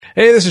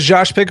Hey, this is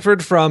Josh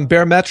Pigford from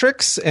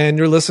Baremetrics, and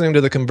you're listening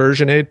to the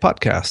Conversion Aid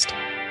Podcast.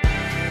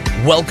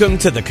 Welcome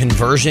to the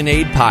Conversion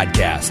Aid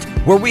Podcast,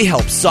 where we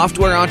help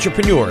software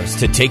entrepreneurs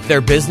to take their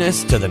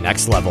business to the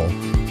next level.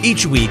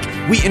 Each week,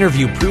 we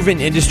interview proven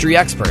industry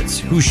experts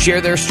who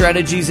share their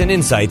strategies and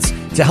insights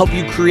to help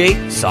you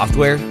create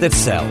software that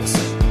sells.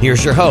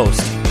 Here's your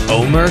host,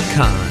 Omer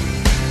Khan.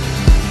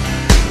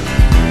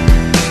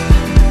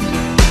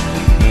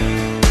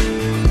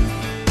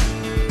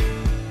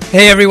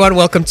 Hey everyone,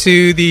 welcome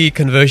to the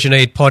Conversion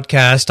Aid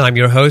Podcast. I'm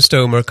your host,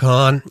 Omer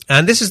Khan,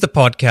 and this is the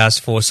podcast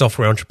for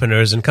software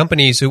entrepreneurs and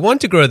companies who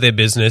want to grow their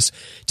business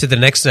to the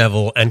next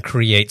level and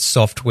create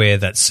software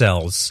that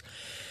sells.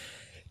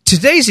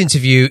 Today's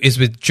interview is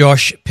with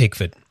Josh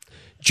Pigford.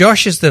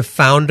 Josh is the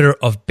founder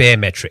of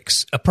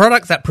Baremetrics, a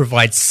product that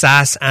provides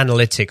SaaS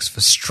analytics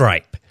for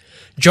Stripe.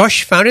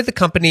 Josh founded the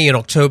company in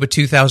October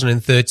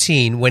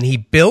 2013 when he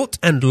built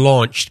and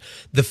launched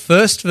the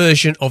first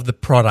version of the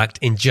product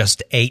in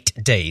just 8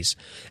 days.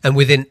 And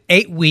within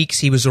 8 weeks,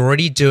 he was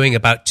already doing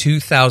about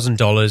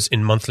 $2,000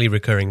 in monthly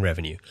recurring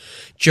revenue.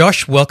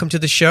 Josh, welcome to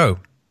the show.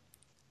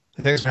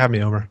 Thanks for having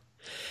me, Omer.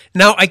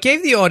 Now, I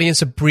gave the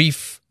audience a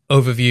brief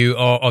overview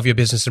of your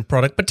business and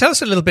product, but tell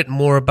us a little bit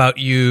more about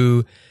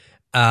you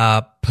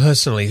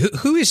personally.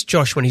 Who is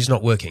Josh when he's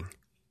not working?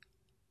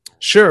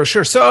 Sure.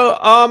 So,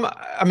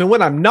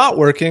 when I'm not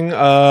working,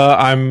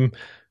 I'm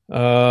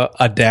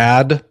a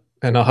dad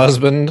and a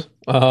husband.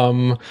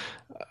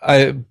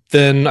 I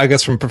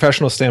guess from a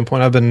professional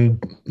standpoint, I've been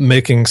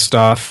making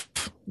stuff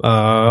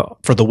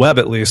for the web,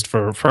 at least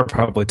for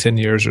probably 10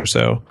 years or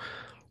so,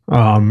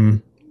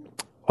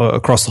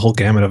 across the whole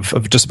gamut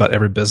of just about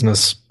every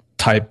business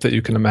type that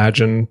you can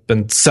imagine.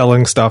 Been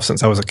selling stuff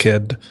since I was a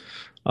kid.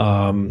 But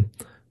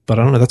I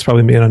don't know, that's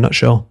probably me in a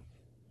nutshell.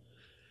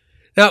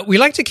 Now, we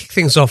like to kick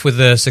things off with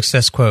a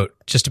success quote,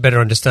 just to better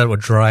understand what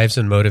drives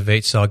and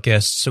motivates our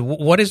guests. So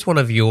what is one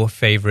of your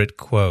favorite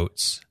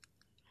quotes?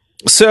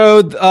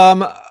 So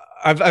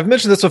I've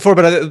mentioned this before,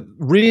 but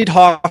Reid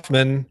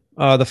Hoffman,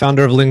 the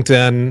founder of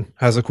LinkedIn,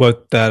 has a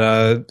quote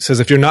that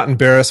says, if you're not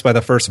embarrassed by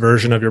the first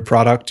version of your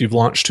product, you've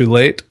launched too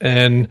late.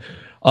 And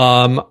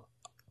I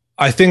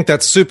think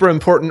that's super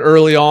important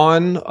early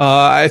on.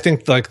 I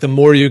think like the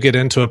more you get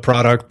into a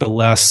product, the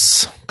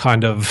less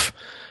kind of,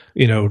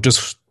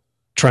 just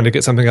trying to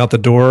get something out the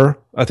door.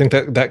 I think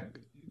that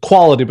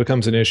quality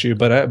becomes an issue,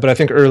 but I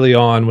think early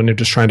on when you're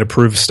just trying to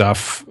prove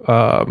stuff,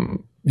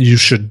 you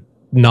should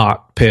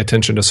not pay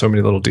attention to so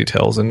many little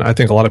details. And I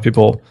think a lot of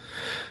people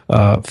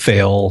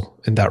fail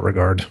in that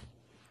regard.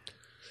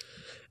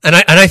 And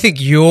I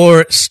think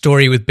your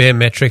story with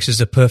Baremetrics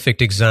is a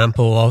perfect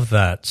example of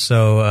that.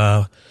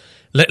 So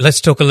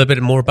let's talk a little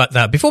bit more about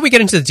that. Before we get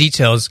into the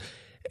details,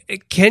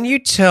 can you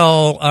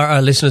tell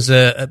our listeners,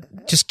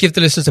 just give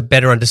the listeners a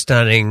better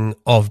understanding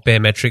of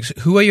Baremetrics?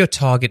 Who are your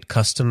target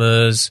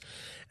customers,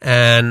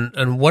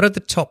 and what are the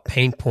top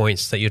pain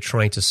points that you're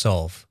trying to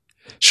solve?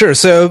 Sure.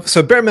 So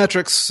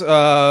Baremetrics,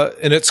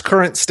 in its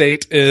current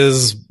state,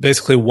 is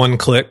basically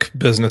one-click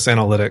business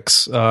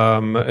analytics,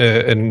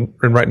 and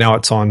right now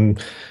it's on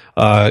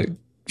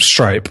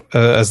Stripe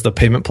as the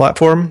payment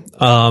platform.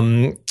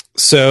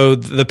 So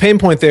the pain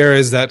point there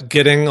is that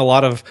getting a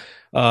lot of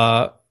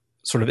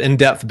sort of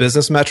in-depth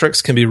business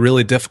metrics can be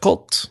really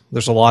difficult.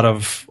 There's a lot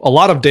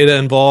of data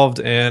involved,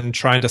 and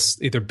trying to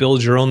either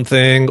build your own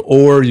thing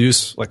or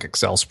use like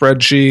Excel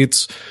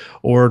spreadsheets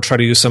or try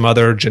to use some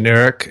other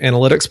generic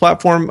analytics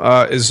platform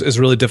is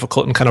really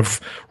difficult and kind of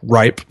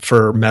ripe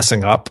for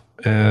messing up.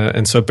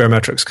 And so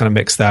Baremetrics kind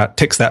of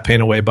takes that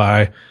pain away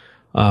by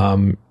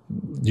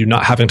you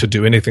not having to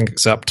do anything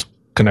except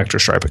connect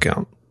your Stripe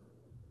account.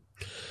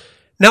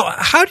 Now,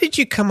 how did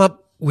you come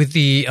up with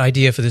the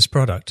idea for this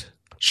product?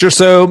 Sure.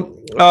 So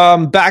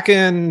back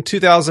in late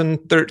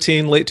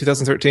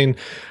 2013,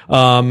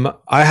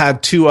 I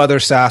had two other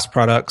SaaS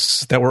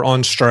products that were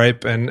on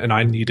Stripe, and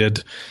I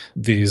needed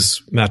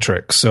these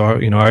metrics. So,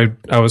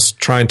 I was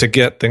trying to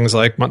get things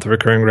like monthly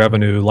recurring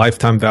revenue,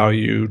 lifetime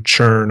value,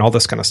 churn, all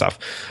this kind of stuff.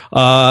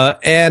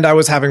 And I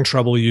was having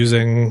trouble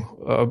using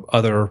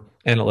other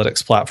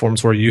analytics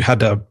platforms where you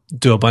had to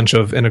do a bunch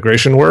of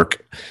integration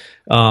work.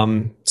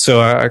 So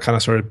I kind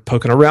of started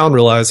poking around,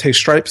 realized, hey,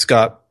 Stripe's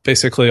got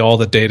basically all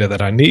the data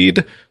that I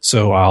need,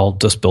 so I'll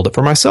just build it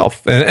for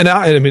myself. And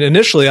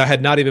initially I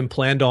had not even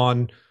planned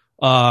on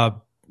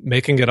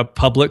making it a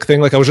public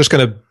thing. Like it was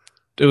going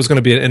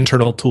to be an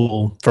internal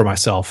tool for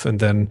myself. And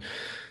then,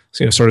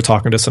 started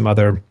talking to some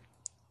other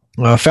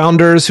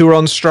founders who were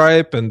on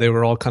Stripe, and they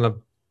were all kind of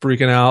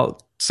freaking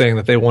out, saying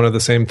that they wanted the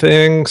same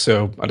thing.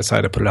 So I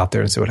decided to put it out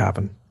there and see what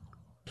happened.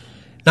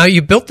 Now,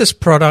 you built this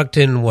product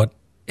in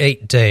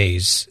 8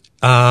 days.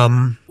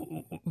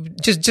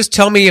 Just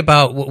tell me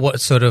about what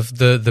sort of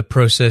the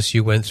process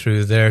you went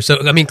through there. So,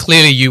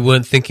 clearly you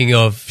weren't thinking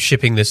of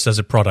shipping this as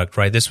a product,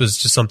 right? This was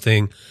just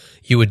something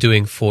you were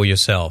doing for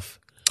yourself.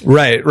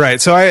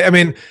 Right. So I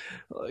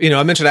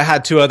mentioned I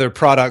had two other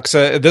products.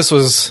 This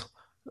was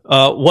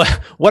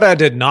what I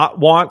did not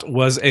want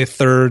was a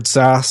third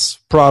SaaS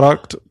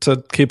product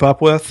to keep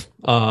up with.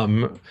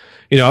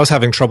 I was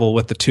having trouble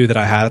with the two that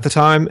I had at the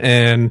time.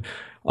 And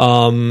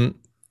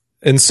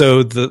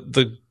so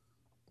the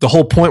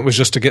whole point was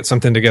just to get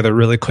something together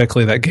really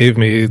quickly that gave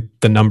me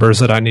the numbers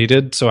that I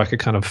needed so I could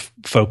kind of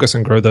focus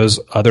and grow those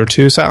other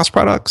two SaaS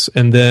products.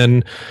 And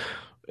then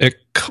it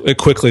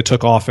quickly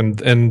took off, and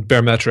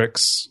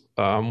Baremetrics,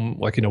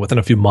 within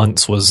a few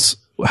months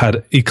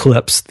had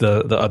eclipsed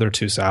the other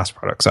two SaaS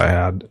products I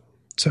had.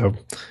 So,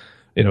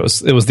 it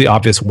was the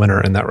obvious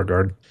winner in that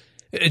regard.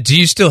 Do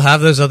you still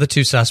have those other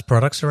two SaaS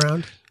products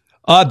around?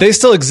 They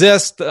still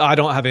exist. I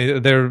don't have any.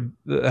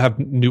 They have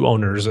new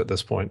owners at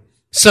this point.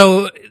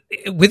 So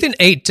within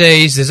 8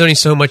 days, there's only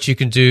so much you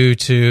can do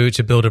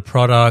to build a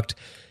product.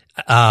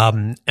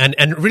 And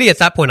really at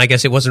that point, I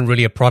guess it wasn't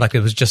really a product.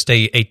 It was just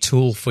a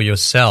tool for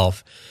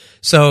yourself.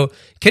 So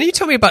can you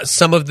tell me about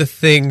some of the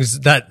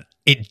things that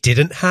it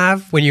didn't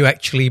have when you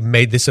actually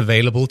made this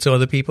available to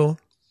other people?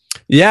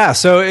 Yeah.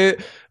 So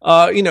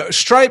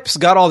Stripe's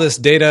got all this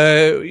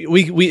data.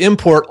 We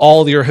import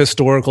all your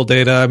historical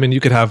data. I mean, you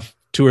could have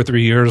 2 or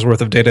 3 years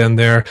worth of data in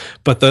there,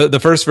 but the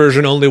first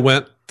version only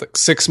went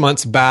 6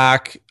 months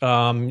back.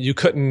 You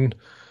couldn't,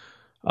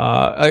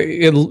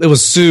 it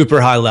was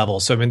super high level.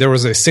 So, I mean, there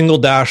was a single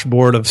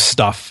dashboard of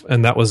stuff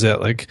and that was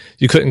it. Like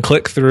you couldn't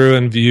click through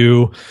and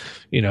view,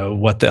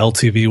 what the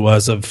LTV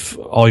was of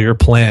all your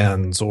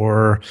plans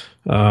or,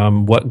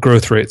 what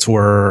growth rates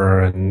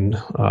were.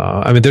 And,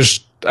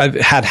 I've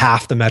had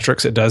half the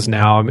metrics it does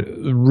now. I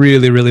mean,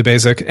 really, really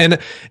basic. And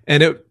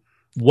it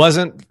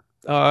wasn't,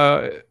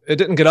 it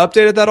didn't get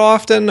updated that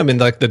often. I mean,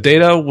 like the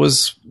data would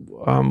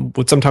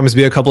sometimes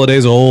be a couple of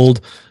days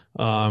old.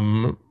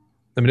 It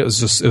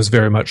was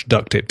very much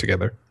duct taped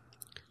together.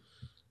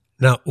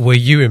 Now, were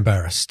you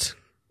embarrassed?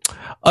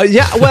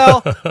 Yeah,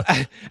 well,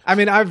 I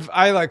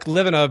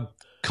live in a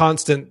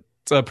constant,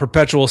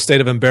 perpetual state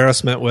of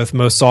embarrassment with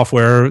most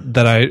software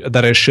that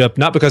I ship,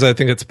 not because I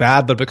think it's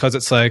bad, but because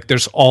it's like,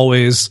 there's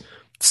always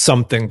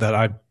something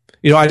that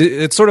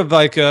it's sort of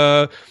like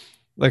a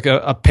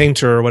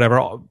painter or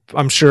whatever.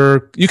 I'm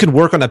sure you could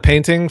work on a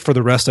painting for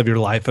the rest of your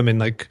life. I mean,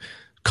 like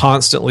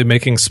constantly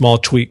making small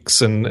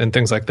tweaks and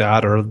things like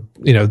that, or,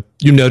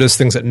 you notice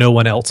things that no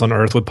one else on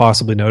earth would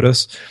possibly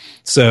notice.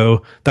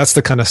 So that's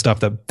the kind of stuff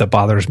that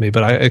bothers me,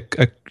 but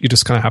you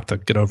just kind of have to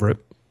get over it.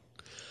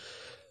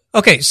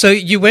 Okay. So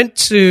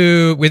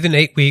within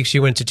 8 weeks,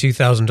 you went to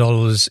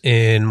 $2,000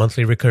 in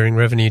monthly recurring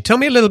revenue. Tell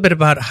me a little bit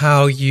about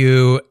how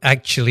you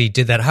actually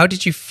did that. How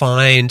did you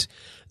find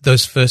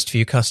those first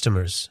few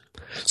customers?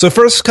 So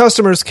first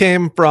customers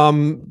came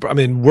from,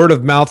 word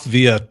of mouth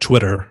via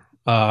Twitter.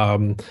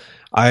 I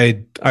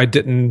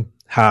didn't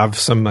have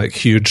some like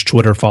huge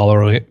Twitter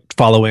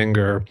following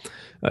or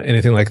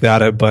anything like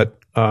that, but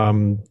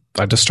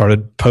I just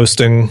started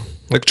posting,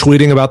 like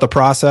tweeting about the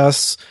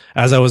process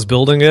as I was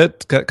building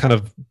it. Kind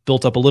of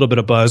built up a little bit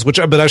of buzz. But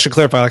I should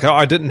clarify, like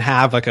I didn't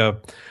have like a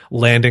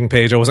landing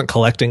page. I wasn't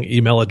collecting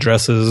email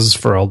addresses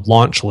for a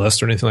launch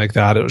list or anything like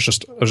that. I was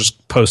just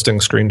posting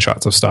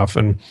screenshots of stuff,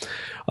 and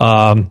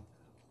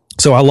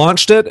so I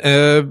launched it,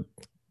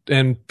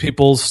 and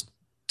people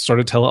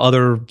started telling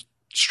other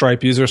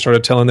Stripe users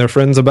started telling their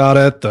friends about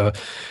it. The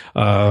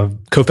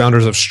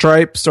co-founders of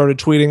Stripe started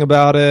tweeting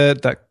about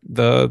it.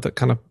 That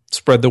kind of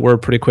spread the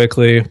word pretty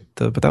quickly.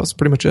 But that was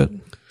pretty much it.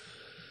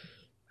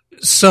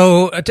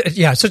 So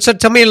So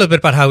tell me a little bit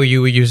about how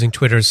you were using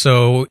Twitter.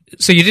 So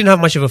you didn't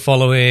have much of a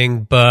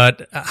following,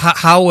 but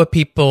how were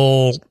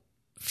people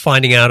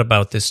finding out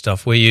about this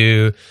stuff? Were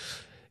you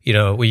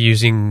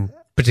using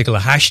particular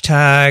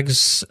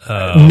hashtags?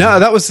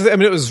 No,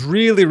 it was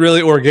really,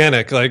 really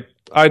organic. Like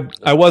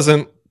I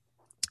wasn't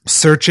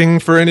searching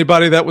for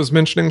anybody that was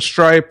mentioning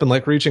Stripe and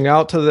like reaching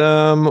out to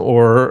them,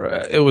 or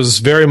it was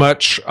very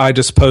much, I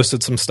just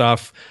posted some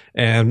stuff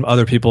and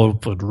other people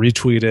would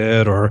retweet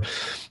it or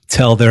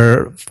tell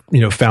their,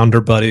 founder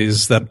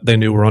buddies that they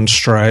knew were on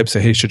Stripe,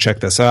 say, hey, you should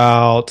check this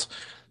out,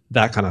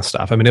 that kind of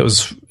stuff. I mean, it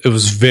was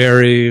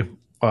very,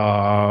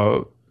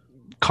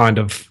 kind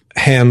of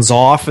hands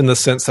off in the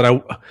sense that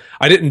I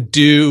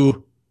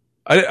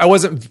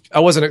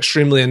wasn't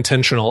extremely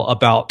intentional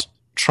about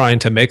trying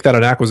to make that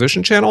an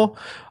acquisition channel.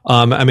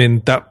 Sort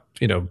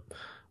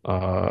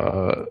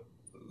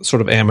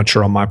of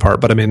amateur on my part,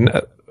 but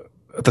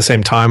at the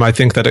same time, I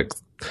think that it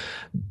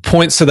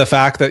points to the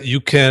fact that you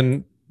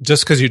can,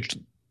 just because you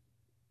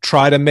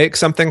try to make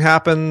something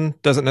happen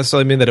doesn't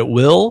necessarily mean that it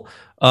will.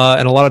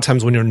 And a lot of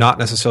times when you're not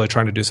necessarily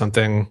trying to do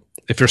something,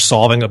 if you're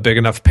solving a big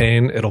enough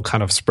pain, it'll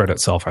kind of spread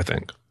itself, I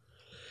think.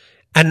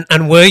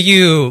 And were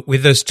you,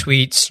 with those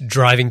tweets,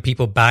 driving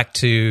people back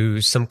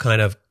to some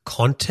kind of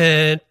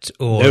content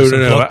or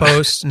blog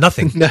post?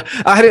 Nothing. No,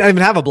 I didn't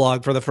even have a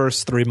blog for the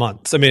first 3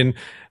 months. There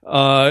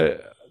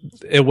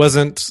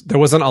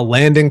wasn't a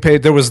landing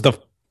page. There was the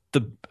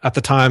at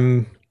the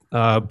time,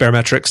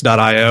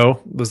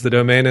 Baremetrics.io was the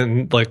domain,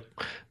 and like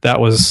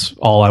that was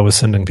all I was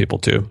sending people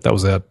to. That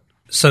was it.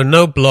 So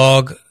no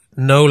blog,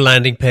 no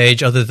landing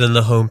page other than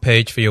the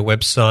homepage for your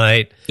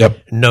website.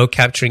 Yep. No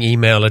capturing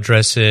email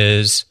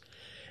addresses,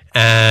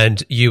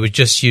 and you were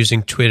just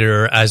using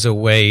Twitter as a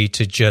way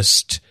to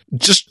just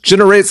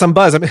generate some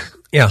buzz.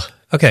 Yeah.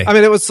 Okay. I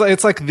mean,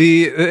 it's like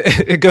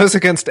it goes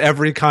against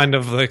every kind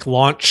of like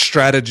launch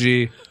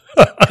strategy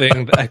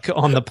thing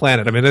on the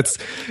planet. I mean, it's,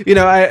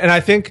 I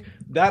think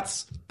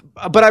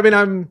but I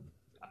mean,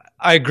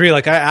 I agree.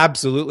 Like I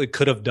absolutely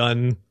could have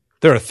done,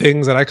 there are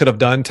things that I could have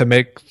done to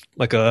make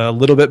like a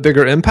little bit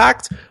bigger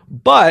impact,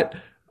 but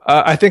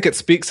I think it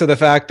speaks to the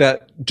fact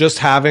that just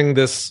having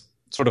this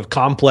sort of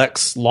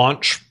complex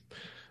launch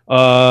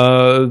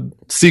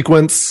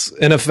sequence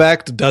in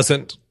effect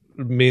doesn't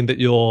mean that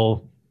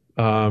you'll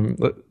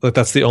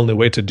that's the only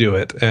way to do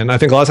it. And I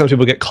think a lot of times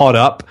people get caught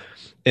up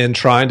in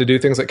trying to do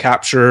things like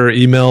capture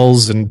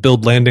emails and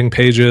build landing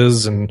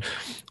pages and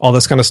all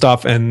this kind of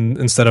stuff, and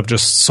instead of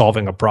just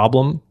solving a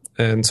problem.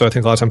 And so I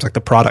think a lot of times like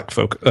the product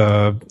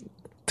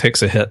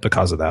takes a hit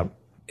because of that.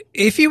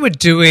 If you were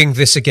doing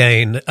this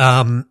again,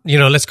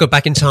 let's go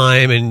back in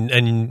time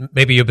and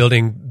maybe you're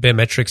building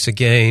Baremetrics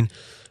again.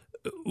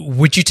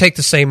 Would you take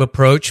the same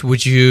approach?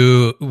 Would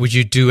you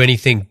do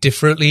anything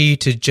differently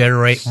to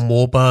generate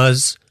more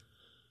buzz?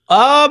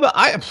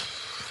 I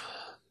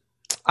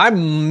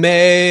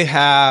may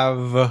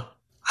have.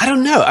 I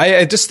don't know.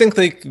 I just think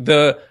like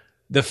the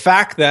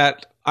fact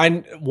that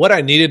what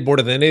I needed more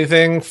than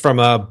anything from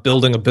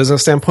building a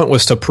business standpoint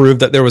was to prove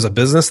that there was a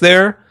business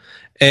there.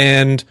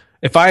 And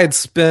if I had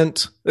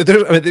spent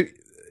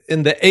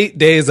in the 8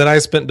 days that I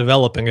spent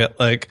developing it,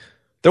 like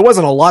there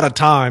wasn't a lot of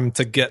time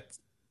to get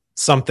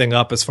something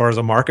up as far as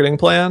a marketing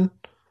plan.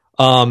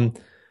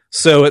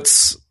 So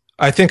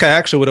I think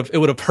it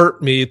would have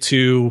hurt me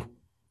to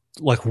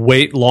like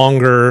wait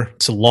longer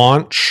to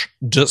launch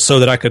just so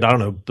that I could, I don't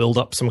know, build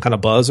up some kind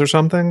of buzz or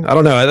something. I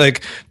don't know.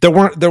 There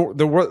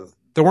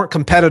weren't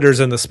competitors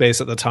in the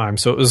space at the time.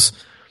 So it was,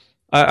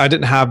 I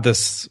didn't have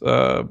this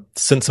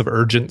sense of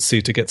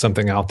urgency to get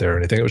something out there or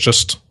anything. It was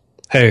just,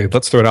 hey,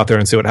 let's throw it out there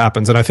and see what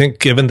happens. And I think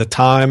given the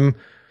time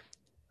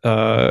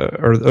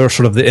or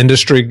sort of the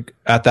industry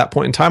at that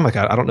point in time, like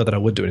I don't know that I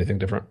would do anything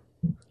different.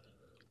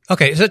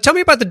 Okay, so tell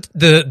me about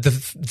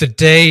the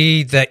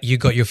day that you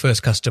got your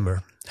first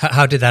customer.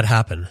 How did that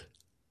happen?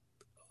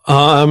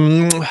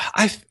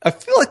 I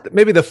feel like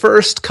maybe the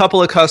first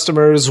couple of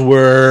customers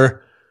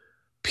were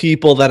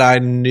people that I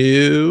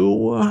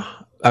knew.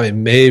 I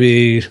mean,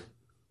 maybe,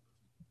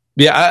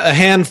 yeah, a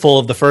handful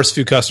of the first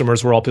few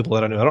customers were all people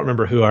that I knew. I don't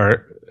remember who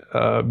our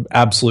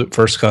absolute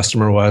first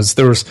customer was.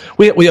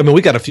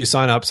 We got a few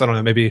signups. I don't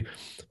know, maybe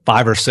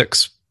 5 or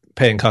 6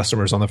 paying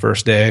customers on the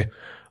first day.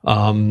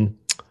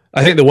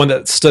 I think the one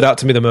that stood out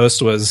to me the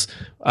most was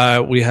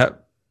we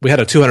had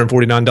a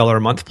 $249 a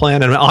month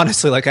plan, and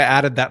honestly, like I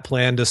added that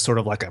plan to sort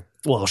of like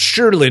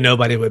surely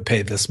nobody would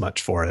pay this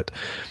much for it.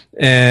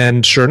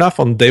 And sure enough,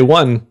 on day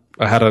one,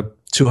 I had a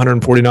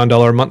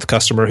 $249 a month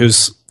customer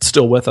who's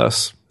still with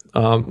us.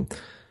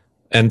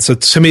 And so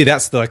to me,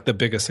 that's the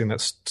biggest thing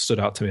that stood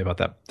out to me about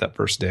that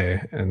first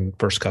day and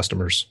first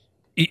customers.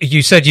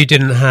 You said you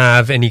didn't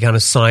have any kind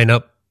of sign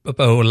up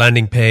or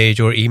landing page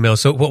or email.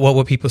 So what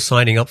were people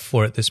signing up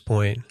for at this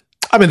point?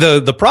 I mean,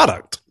 the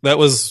product that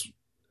was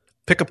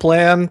pick a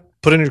plan,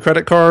 put in your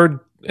credit card,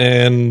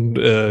 and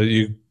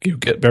you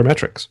get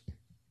Baremetrics.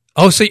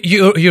 Oh, so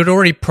you'd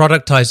already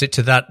productized it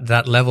to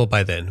that level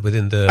by then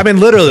within the. I mean,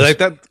 literally like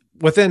that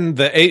within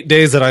the 8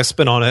 days that I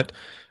spent on it.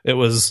 It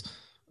was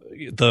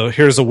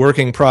here's a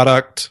working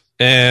product,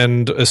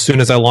 and as soon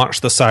as I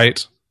launched the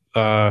site,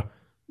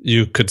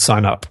 you could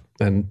sign up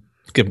and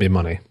give me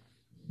money.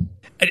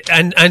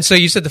 And so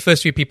you said the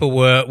first few people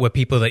were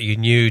people that you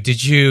knew.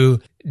 Did you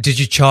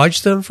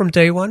charge them from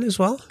day one as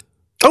well?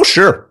 Oh,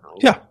 sure.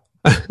 Yeah.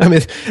 I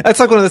mean, that's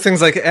like one of the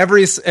things, like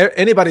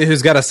anybody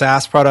who's got a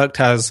SaaS product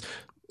has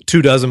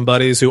 24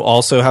 buddies who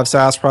also have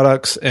SaaS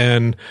products.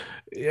 And,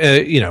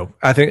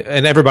 I think,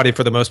 and everybody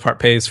for the most part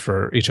pays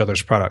for each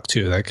other's product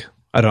too. Like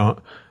we've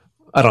only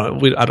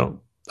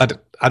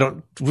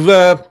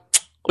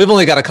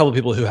got a couple of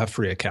people who have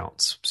free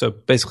accounts. So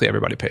basically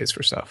everybody pays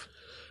for stuff.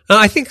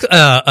 I think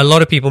a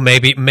lot of people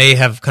may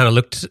have kind of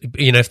looked,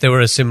 if they were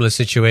in a similar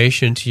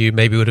situation to you,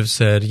 maybe would have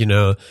said,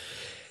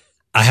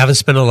 I haven't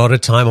spent a lot of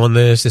time on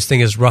this. This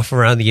thing is rough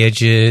around the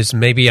edges.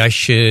 Maybe I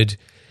should,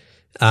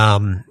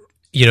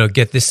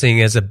 get this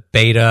thing as a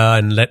beta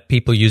and let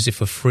people use it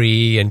for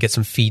free and get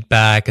some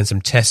feedback and some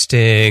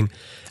testing.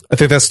 I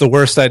think that's the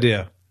worst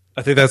idea.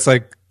 I think that's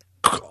like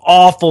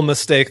awful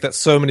mistake that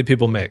so many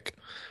people make.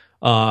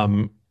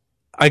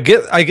 I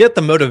get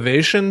the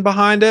motivation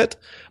behind it,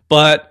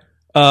 but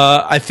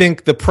I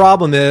think the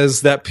problem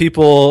is that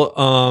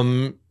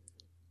people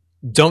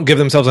don't give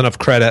themselves enough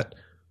credit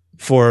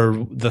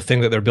for the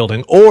thing that they're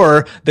building,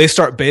 or they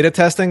start beta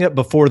testing it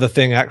before the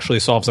thing actually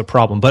solves a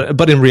problem.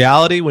 But in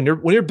reality, when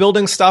you're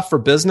building stuff for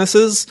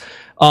businesses,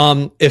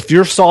 if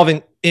you're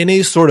solving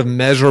any sort of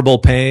measurable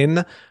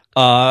pain,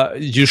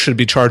 you should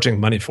be charging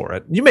money for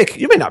it. You may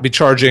not be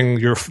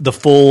charging the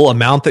full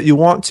amount that you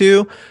want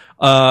to,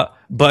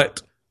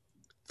 but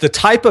the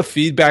type of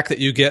feedback that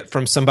you get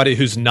from somebody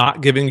who's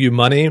not giving you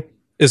money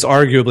is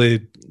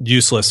arguably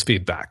useless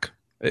feedback.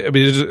 I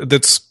mean,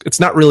 it's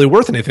not really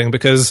worth anything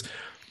because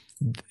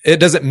it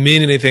doesn't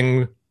mean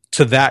anything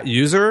to that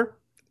user.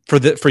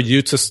 for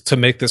you to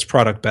make this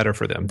product better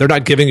for them. They're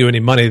not giving you any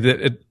money.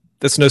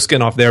 That's no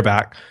skin off their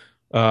back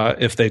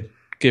if they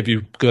give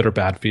you good or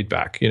bad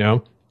feedback, you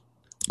know.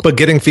 But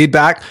getting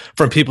feedback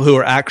from people who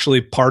are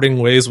actually parting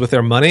ways with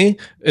their money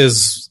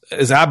is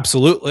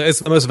absolutely, it's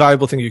the most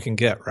valuable thing you can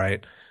get,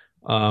 right?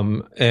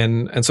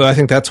 And so I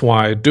think that's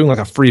why doing like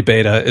a free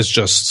beta is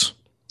just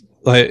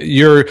like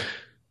you're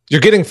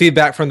getting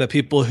feedback from the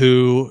people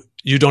who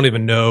you don't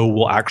even know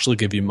will actually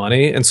give you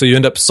money, and so you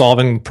end up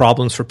solving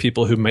problems for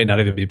people who may not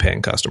even be paying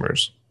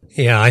customers.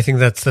 Yeah, I think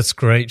that's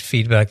great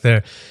feedback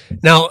there.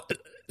 Now,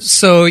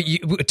 so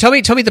tell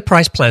me the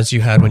price plans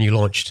you had when you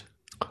launched.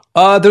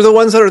 They're the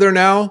ones that are there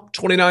now: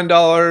 $29,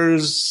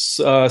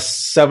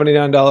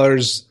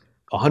 $79,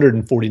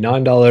 $149,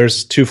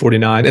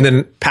 $249, and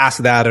then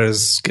past that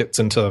gets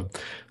into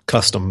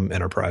custom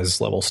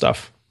enterprise level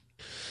stuff.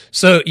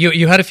 So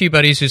you had a few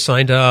buddies who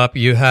signed up.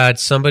 You had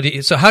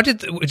somebody. So how did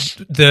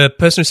the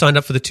person who signed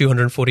up for the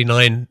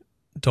 $249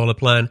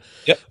 plan?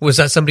 Yep. Was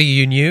that somebody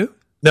you knew?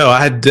 No,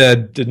 I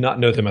did not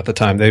know them at the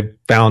time. They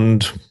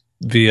found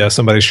via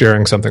somebody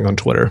sharing something on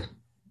Twitter.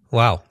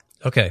 Wow.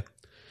 Okay.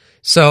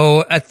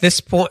 So at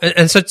this point,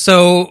 and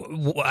so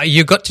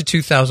you got to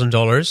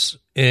 $2,000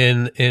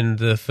 in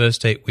the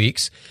first 8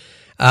 weeks.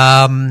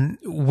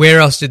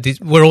 Where else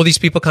were all these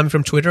people coming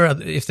from Twitter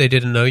if they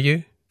didn't know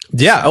you?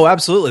 Yeah. Oh,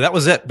 absolutely. That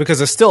was it,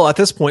 because I still at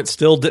this point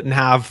didn't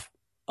have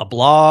a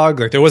blog.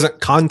 Like there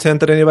wasn't content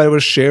that anybody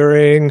was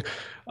sharing.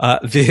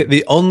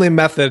 The only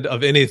method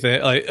of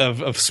anything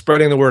of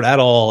spreading the word at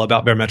all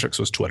about Baremetrics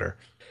was Twitter.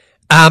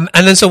 And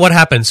then so what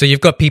happened? So you've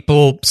got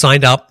people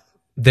signed up.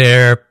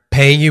 They're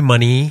paying you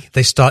money.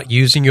 They start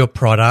using your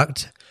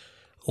product.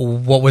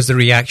 What was the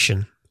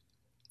reaction?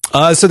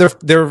 So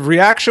their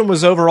reaction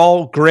was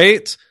overall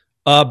great,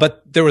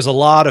 but there was a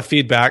lot of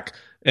feedback.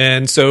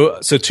 And so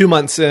 2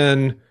 months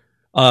in,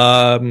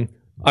 I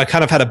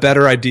kind of had a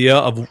better idea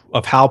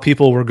of how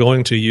people were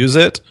going to use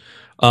it.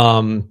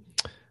 And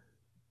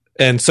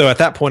so at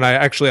that point,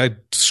 I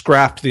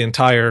scrapped the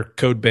entire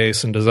code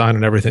base and design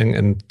and everything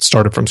and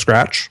started from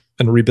scratch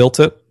and rebuilt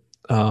it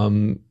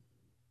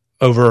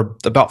over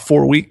about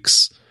 4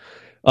 weeks.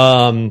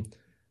 And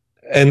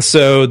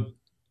so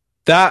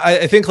that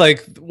I think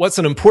like what's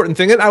an important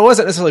thing, and I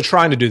wasn't necessarily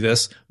trying to do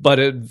this, but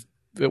it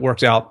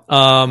worked out.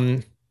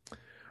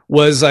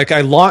 Was like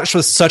I launched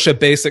with such a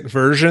basic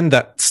version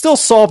that still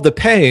solved the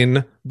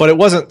pain, but it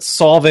wasn't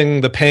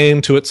solving the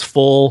pain to its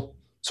full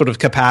sort of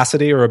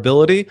capacity or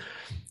ability.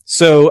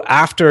 So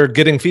after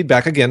getting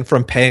feedback again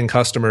from paying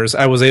customers,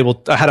 I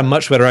had a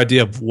much better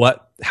idea of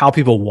how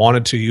people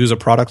wanted to use a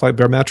product like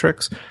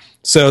Baremetrics.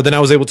 So then I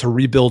was able to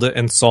rebuild it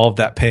and solve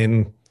that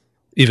pain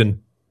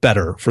even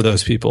better for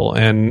those people,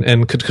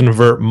 and could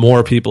convert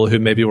more people who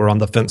maybe were on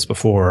the fence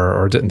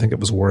before or didn't think it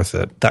was worth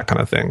it, that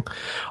kind of thing.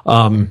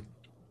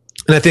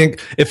 And I think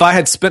if I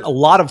had spent a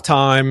lot of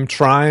time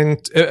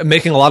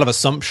making a lot of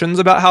assumptions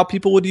about how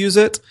people would use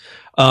it,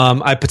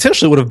 I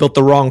potentially would have built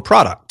the wrong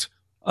product,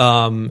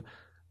 and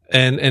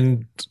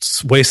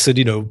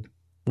wasted,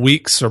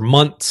 weeks or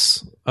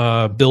months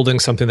building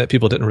something that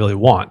people didn't really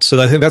want.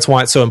 So I think that's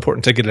why it's so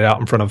important to get it out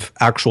in front of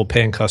actual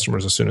paying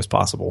customers as soon as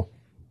possible.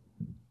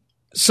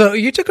 So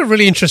you took a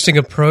really interesting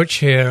approach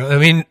here. I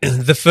mean,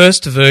 the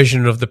first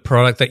version of the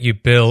product that you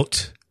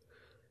built,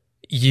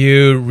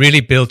 you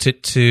really built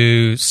it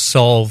to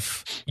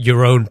solve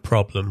your own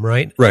problem,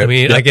 right? Right. I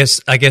mean, yeah.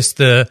 I guess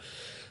the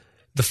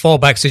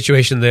fallback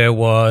situation there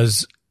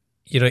was,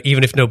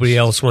 even if nobody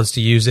else wants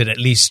to use it, at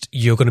least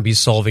you're going to be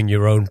solving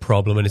your own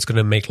problem, and it's going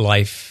to make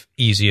life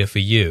easier for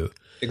you.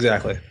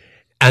 Exactly.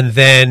 And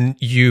then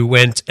you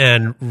went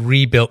and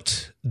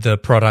rebuilt the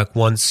product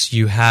once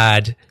you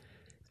had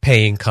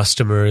paying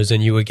customers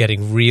and you were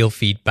getting real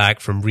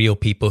feedback from real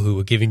people who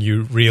were giving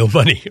you real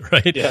money,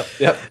 right?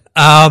 Yep.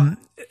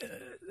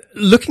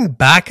 Looking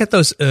back at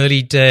those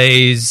early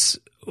days,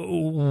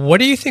 what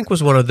do you think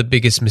was one of the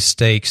biggest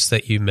mistakes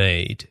that you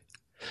made?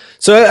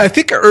 So I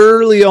think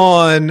early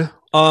on,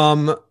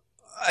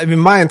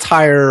 my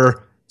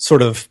entire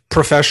sort of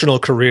professional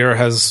career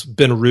has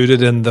been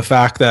rooted in the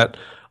fact that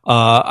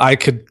I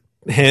could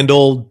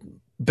handle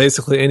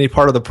basically any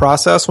part of the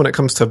process when it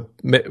comes to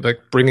like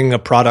bringing a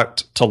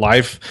product to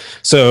life.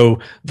 So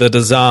the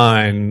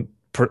design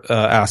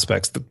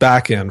aspects, the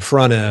back end,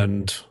 front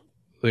end,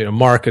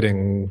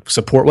 marketing,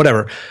 support,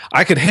 whatever.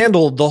 I could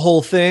handle the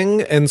whole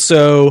thing. And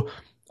so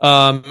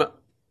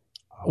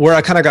where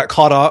I kind of got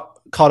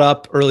caught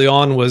up early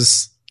on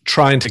was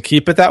trying to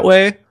keep it that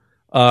way,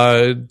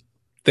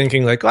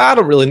 thinking like,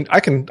 I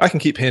can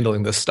keep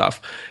handling this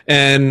stuff.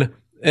 And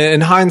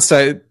in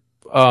hindsight,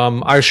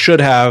 I should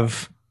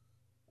have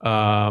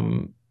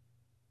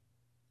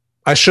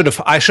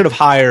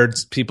hired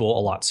people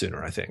a lot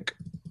sooner. I think,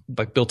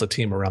 like, built a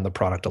team around the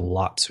product a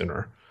lot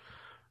sooner.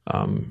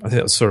 I think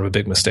that was sort of a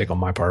big mistake on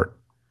my part.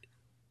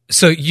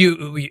 So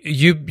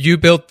you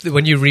built,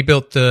 when you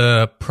rebuilt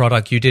the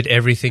product, you did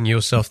everything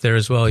yourself there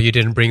as well. You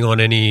didn't bring on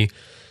any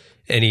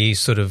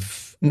sort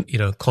of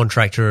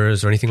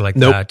contractors or anything like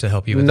that to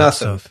help you with that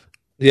stuff.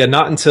 Yeah,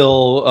 not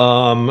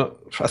until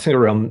I think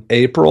around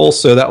April.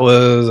 So that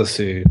was, let's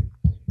see,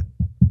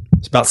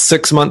 it's about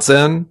 6 months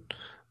in,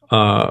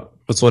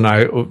 was when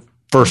I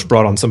first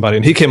brought on somebody,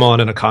 and he came on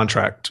in a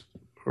contract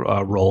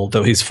role,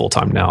 though he's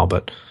full-time now.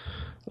 But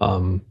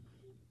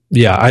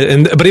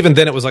but even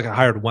then it was like I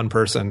hired one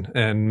person,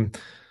 and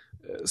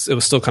it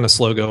was still kind of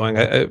slow going.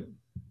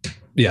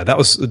 That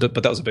was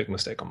a big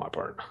mistake on my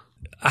part.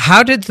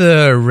 How did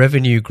the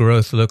revenue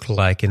growth look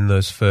like in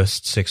those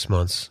first 6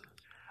 months?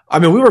 I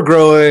mean, we were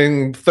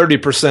growing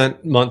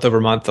 30% month over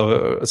month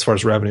as far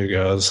as revenue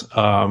goes.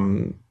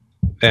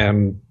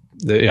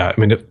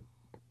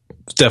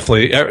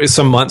 Definitely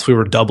some months we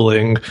were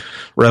doubling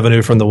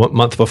revenue from the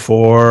month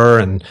before.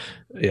 And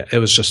yeah, it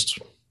was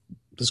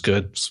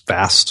good. It was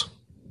fast.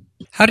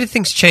 How did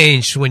things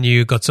change when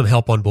you got some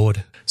help on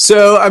board?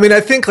 So, I mean,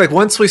 I think like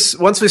once we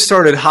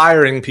started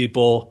hiring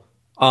people,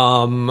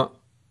 I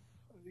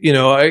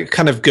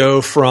kind of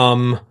go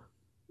from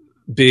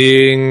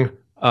being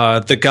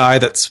the guy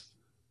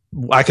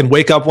I can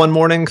wake up one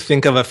morning,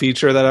 think of a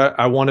feature that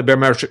I wanted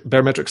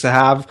Baremetrics to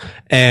have,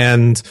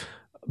 and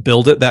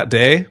build it that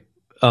day,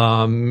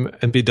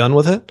 and be done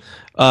with it.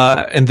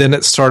 And then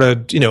it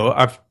started.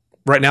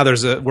 Right now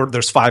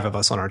there's 5 of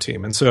us on our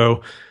team, and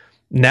so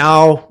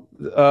now.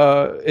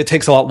 It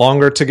takes a lot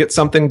longer to get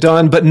something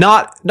done, but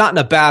not in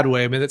a bad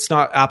way. I mean, it's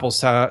not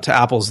apples to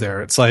apples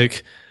there. It's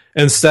like,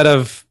 instead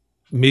of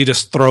me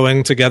just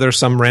throwing together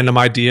some random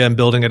idea and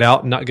building it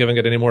out and not giving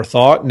it any more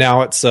thought,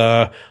 now it's,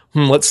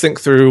 let's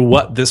think through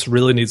what this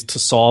really needs to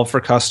solve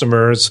for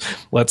customers.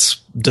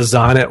 Let's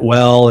design it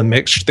well and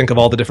think of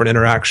all the different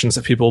interactions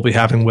that people will be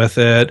having with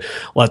it.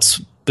 Let's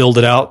build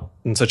it out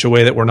in such a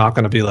way that we're not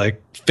going to be like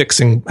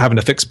having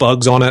to fix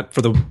bugs on it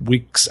for the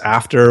weeks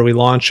after we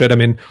launch it. I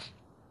mean,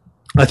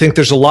 I think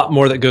there's a lot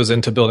more that goes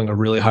into building a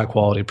really high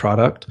quality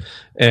product.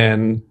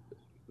 And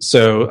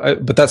so,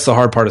 but that's the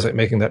hard part, is like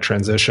making that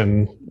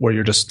transition where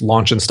you're just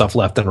launching stuff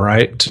left and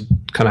right to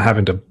kind of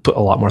having to put a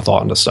lot more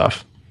thought into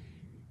stuff.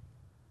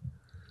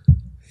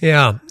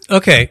 Yeah.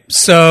 Okay.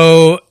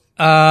 So,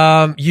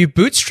 you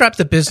bootstrapped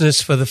the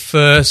business for the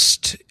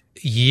first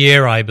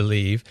year, I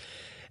believe.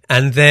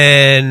 And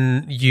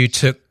then you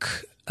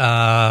took,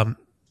 about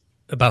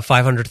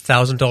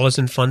 $500,000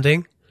 in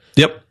funding.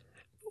 Yep.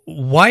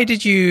 Why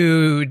did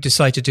you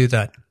decide to do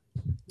that?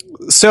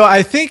 So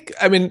I think,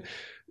 I mean,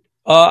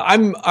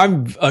 I'm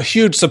a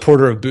huge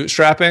supporter of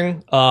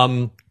bootstrapping,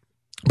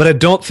 but I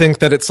don't think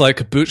that it's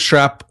like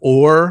bootstrap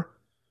or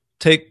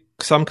take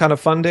some kind of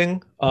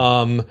funding.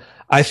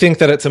 I think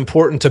that it's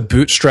important to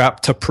bootstrap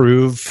to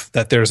prove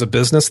that there's a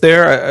business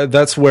there.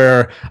 That's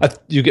where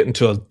you get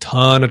into a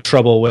ton of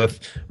trouble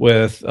with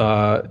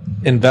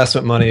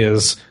investment money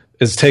is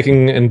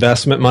taking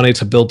investment money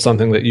to build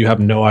something that you have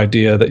no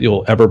idea that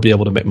you'll ever be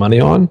able to make money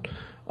on.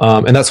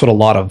 And that's what a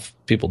lot of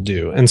people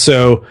do. And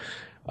so,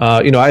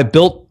 I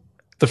built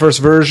the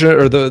first version,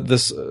 or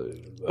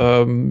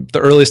the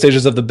early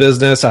stages of the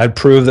business. I had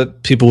proved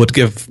that people would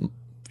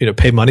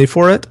pay money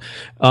for it.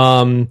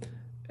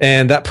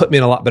 And that put me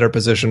in a lot better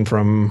position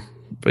from,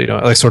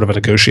 like sort of a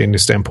negotiating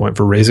standpoint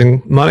for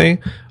raising money.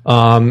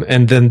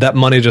 And then that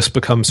money just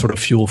becomes sort of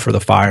fuel for the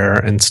fire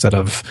instead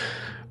of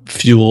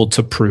fuel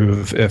to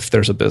prove if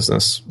there's a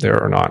business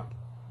there or not.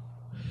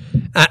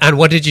 And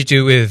what did you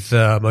do with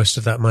most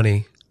of that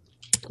money?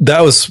 That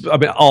was,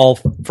 all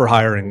for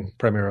hiring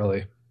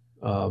primarily.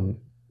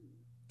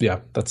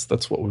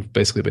 That's what we've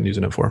basically been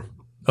using it for.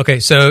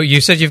 Okay, so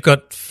you said you've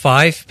got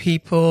 5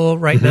 people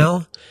right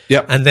now.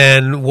 Yeah. And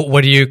then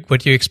what do you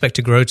expect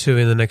to grow to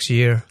in the next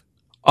year?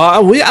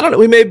 I don't know.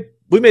 We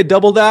may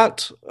double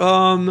that.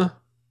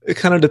 It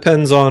kind of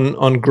depends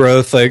on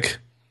growth. Like,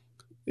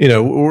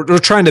 we're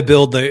trying to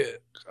build a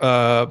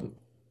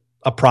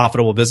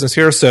profitable business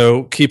here.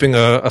 So keeping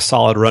a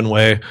solid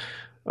runway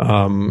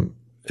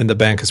in the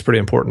bank is pretty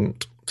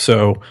important.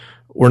 So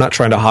we're not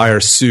trying to hire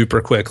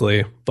super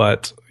quickly,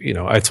 but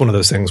it's one of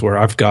those things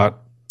where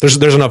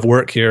there's enough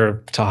work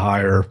here to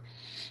hire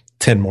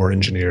 10 more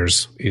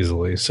engineers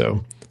easily.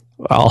 So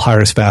I'll hire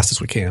as fast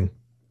as we can.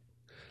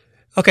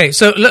 Okay,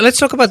 so let's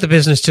talk about the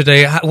business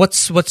today.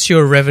 What's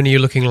your revenue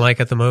looking like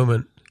at the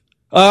moment?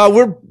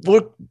 We're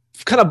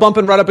kind of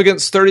bumping right up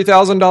against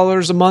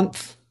 $30,000 a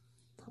month.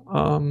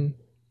 And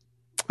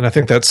I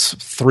think that's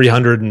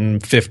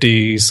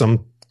 350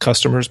 some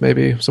customers,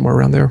 maybe somewhere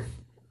around there.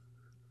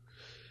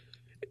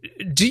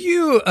 Do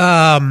you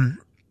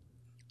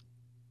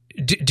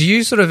do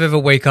you sort of ever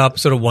wake up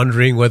sort of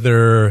wondering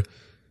whether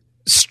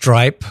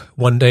Stripe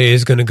one day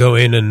is going to go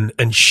in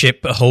and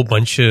ship a whole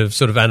bunch of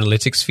sort of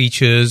analytics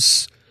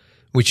features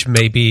which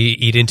maybe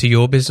eat into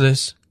your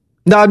business?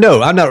 No,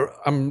 I'm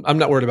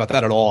not worried about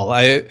that at all.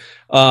 I've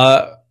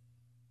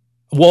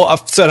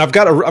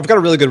got a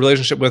really good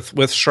relationship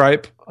with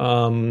Stripe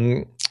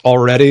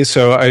already,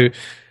 so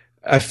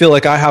I feel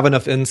like I have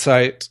enough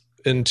insight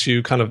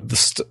into kind of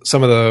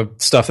some of the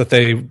stuff that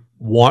they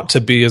want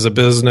to be as a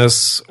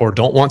business or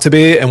don't want to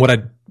be, and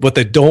what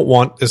they don't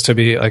want is to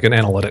be like an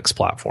analytics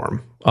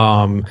platform.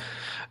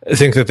 I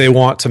think that they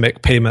want to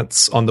make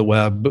payments on the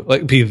web,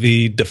 like be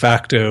the de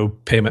facto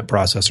payment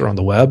processor on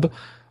the web.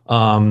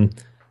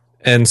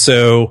 And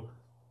so,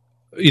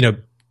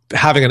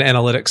 having an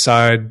analytics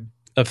side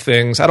of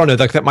things, I don't know,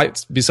 like that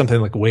might be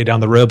something like way down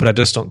the road, but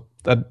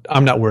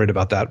I'm not worried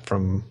about that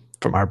from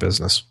our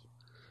business.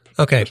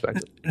 Okay.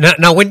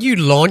 Now, when you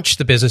launched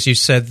the business, you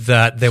said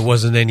that there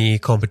wasn't any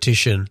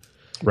competition.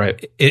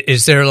 Right.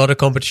 Is there a lot of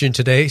competition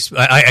today?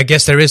 I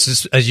guess there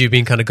is, as you've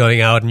been kind of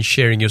going out and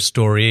sharing your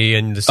story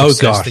and the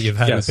success that you've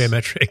had with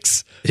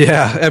Baremetrics.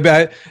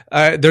 Yeah.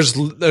 There's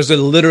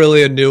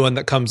literally a new one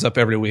that comes up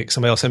every week.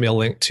 Somebody will send me a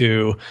link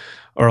to,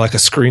 or like a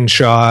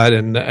screenshot,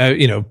 and,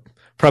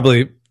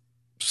 probably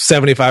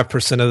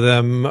 75% of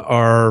them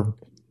are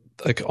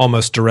like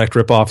almost direct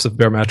ripoffs of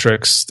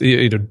Baremetrics,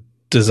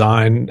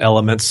 design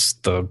elements,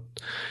 the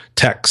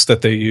text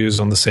that they use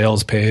on the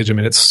sales page. I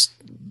mean,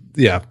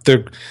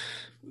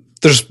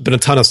 there's been a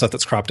ton of stuff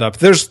that's cropped up.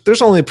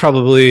 There's only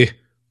probably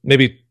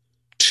maybe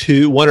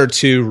one or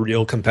two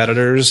real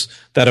competitors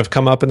that have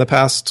come up in the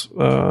past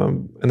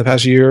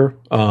year.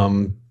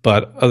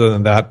 But other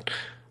than that,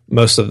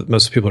 most of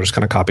the people are just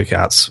kind of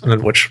copycats,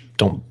 and which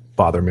don't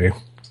bother me.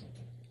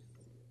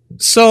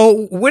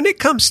 So when it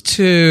comes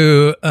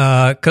to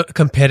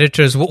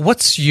competitors,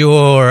 what's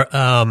your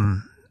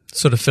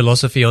sort of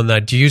philosophy on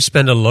that? Do you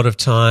spend a lot of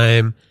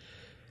time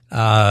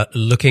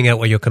looking at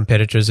what your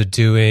competitors are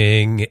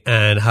doing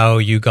and how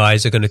you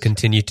guys are going to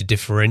continue to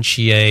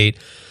differentiate,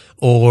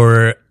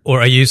 or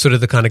are you sort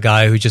of the kind of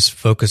guy who just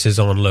focuses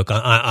on, look,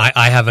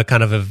 I have a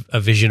kind of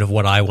a vision of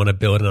what I want to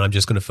build, and I'm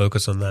just going to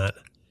focus on that?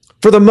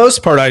 For the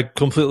most part, I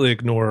completely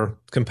ignore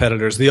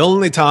competitors. The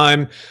only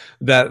time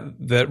that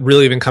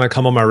really even kind of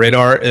come on my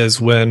radar is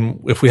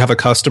if we have a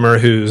customer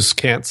who's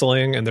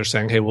canceling and they're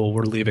saying, "Hey, well,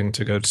 we're leaving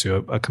to go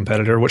to a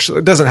competitor," which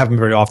doesn't happen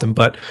very often.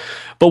 But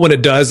when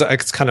it does, I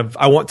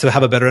want to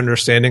have a better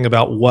understanding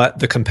about what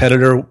the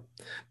competitor,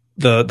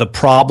 the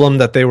problem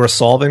that they were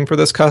solving for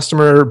this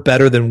customer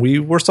better than we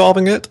were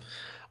solving it.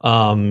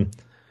 And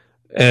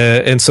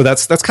so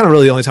that's kind of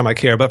really the only time I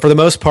care. But for the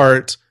most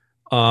part,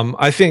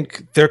 I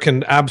think there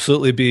can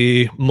absolutely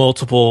be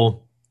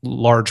multiple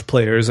large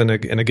players in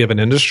a given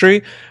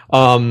industry,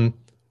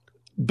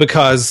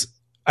 because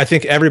I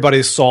think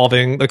everybody's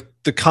solving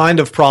the kind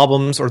of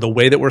problems, or the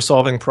way that we're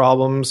solving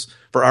problems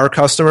for our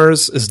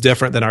customers is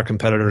different than our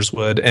competitors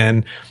would.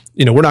 And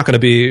we're not going to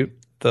be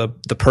the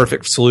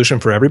perfect solution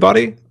for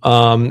everybody.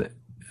 I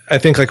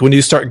think when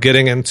you start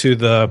getting into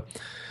the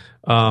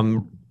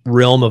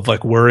realm of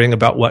worrying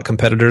about what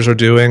competitors are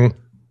doing,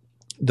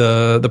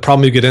 the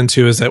problem you get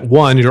into is that,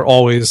 one, you're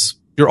always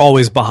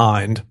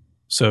behind,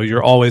 so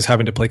you're always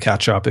having to play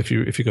catch up if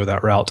you go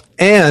that route.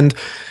 And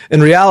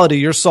in reality,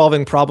 you're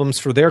solving problems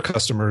for their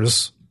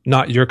customers,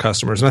 not your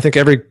customers. And I think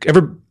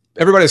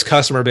everybody's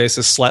customer base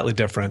is slightly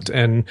different,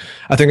 and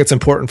I think it's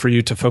important for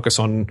you to focus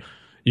on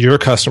your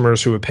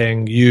customers who are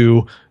paying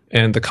you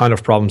and the kind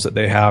of problems that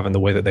they have and the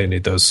way that they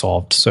need those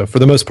solved. So for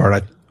the most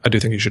part, I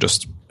do think you should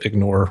just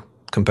ignore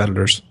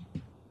competitors.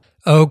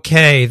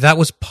 Okay, that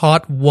was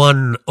part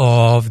one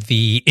of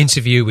the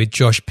interview with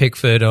Josh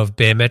Pigford of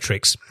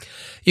Baremetrics.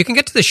 You can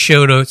get to the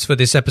show notes for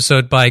this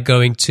episode by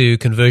going to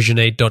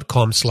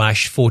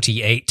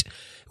conversionaid.com/48,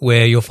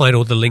 where you'll find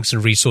all the links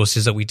and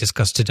resources that we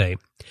discussed today.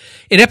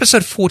 In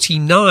episode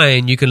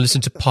 49, you can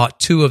listen to part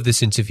two of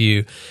this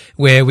interview,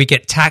 where we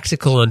get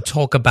tactical and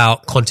talk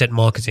about content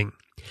marketing.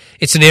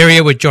 It's an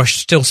area where Josh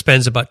still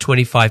spends about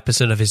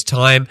 25% of his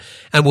time,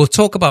 and we'll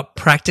talk about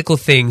practical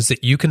things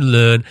that you can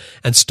learn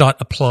and start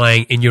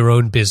applying in your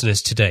own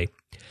business today.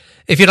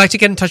 If you'd like to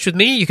get in touch with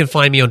me, you can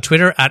find me on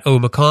Twitter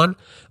 @OmerKhan,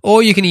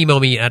 or you can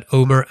email me at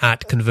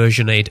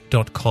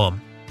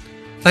omer@conversionaid.com.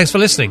 Thanks for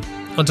listening.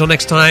 Until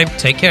next time,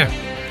 take care.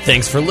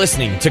 Thanks for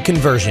listening to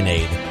Conversion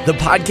Aid, the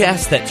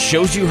podcast that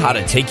shows you how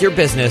to take your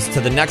business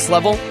to the next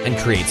level and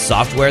create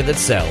software that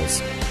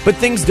sells. But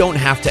things don't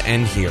have to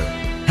end here.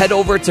 Head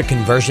over to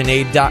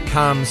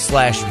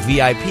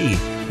conversionaid.com/VIP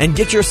and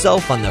get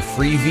yourself on the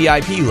free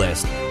VIP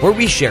list, where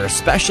we share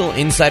special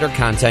insider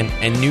content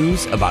and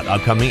news about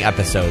upcoming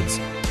episodes.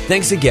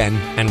 Thanks again,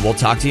 and we'll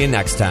talk to you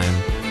next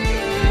time.